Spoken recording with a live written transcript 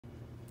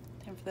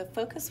And for the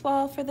focus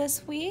wall for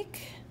this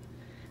week,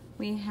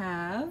 we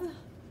have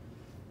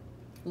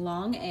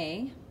long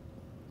A,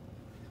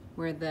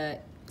 where the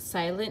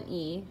silent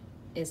E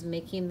is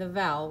making the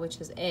vowel, which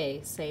is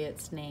A, say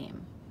its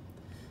name.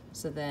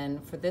 So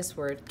then for this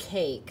word,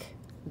 cake,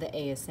 the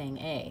A is saying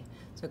A.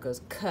 So it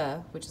goes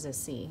K, which is a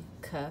C,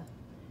 K,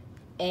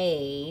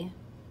 A,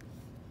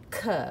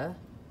 K,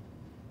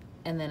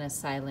 and then a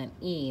silent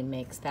E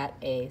makes that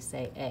A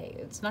say A.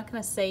 It's not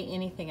going to say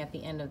anything at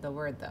the end of the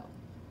word though.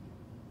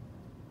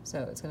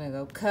 So it's going to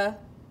go K,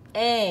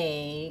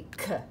 A,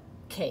 K,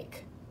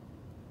 cake.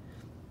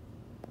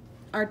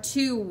 Our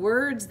two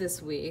words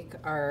this week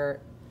are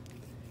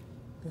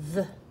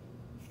the.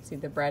 See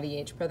the bratty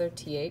H brother,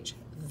 TH,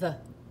 the.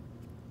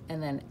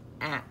 And then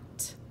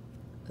at,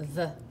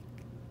 the,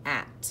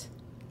 at,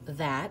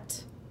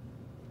 that.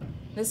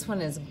 This one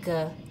is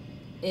g,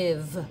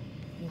 iv,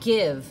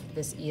 give.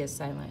 This E is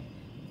silent.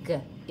 G,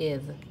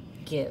 iv,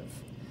 give.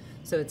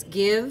 So it's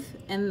give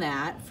and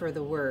that for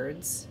the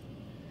words.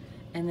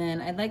 And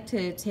then I'd like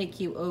to take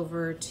you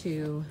over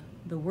to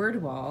the word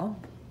wall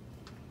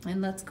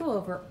and let's go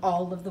over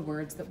all of the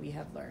words that we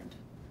have learned.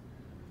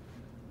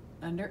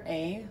 Under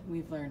A,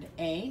 we've learned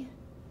A,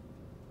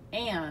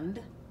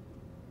 and,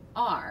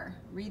 are.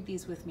 Read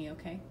these with me,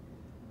 okay?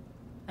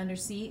 Under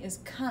C is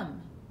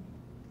come.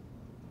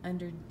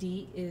 Under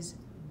D is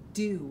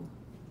do.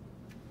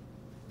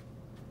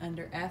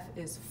 Under F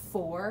is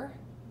for,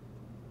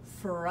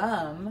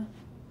 from,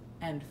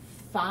 and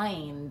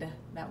find.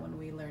 That one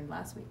we learned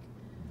last week.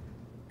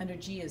 Under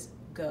G is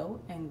go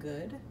and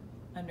good.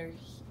 Under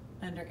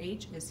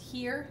H is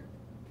here,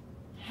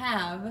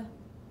 have,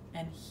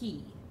 and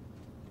he.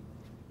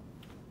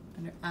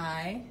 Under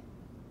I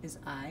is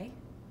I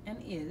and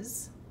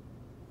is.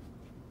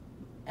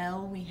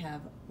 L we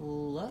have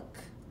look,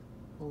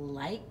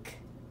 like,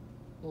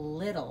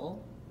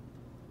 little.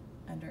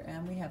 Under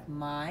M we have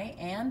my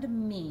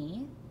and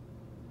me.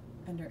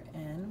 Under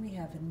N we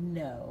have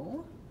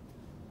know.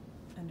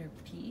 Under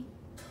P,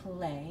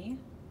 play.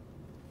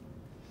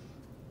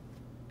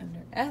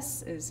 Under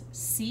S is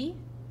see,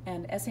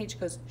 and SH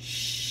goes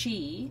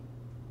she,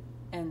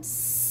 and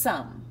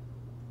some.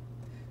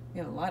 We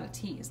have a lot of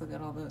T's, look at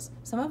all those.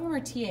 Some of them are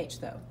TH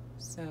though.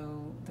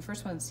 So the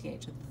first one's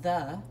TH,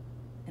 the,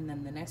 and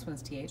then the next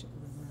one's TH,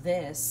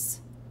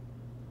 this,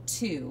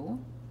 to,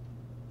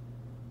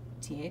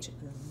 TH,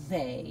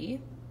 they,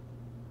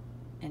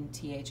 and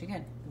TH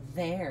again,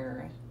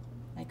 there,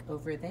 like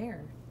over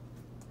there.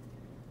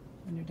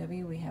 Under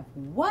W we have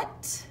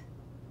what,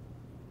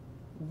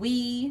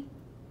 we,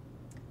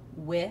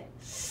 with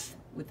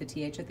the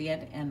TH at the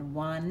end, and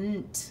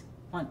want,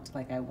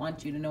 like I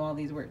want you to know all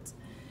these words.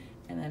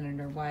 And then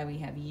under Y we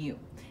have you.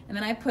 And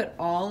then I put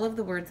all of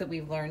the words that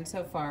we've learned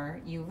so far.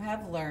 You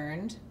have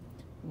learned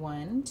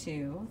 1,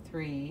 2,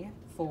 3,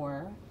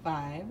 4,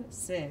 5,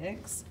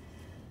 6,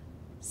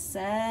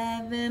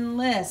 7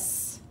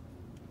 lists.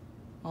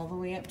 All the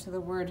way up to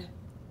the word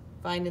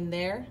find in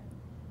there.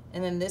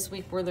 And then this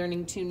week we're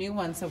learning 2 new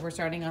ones, so we're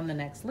starting on the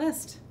next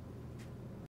list.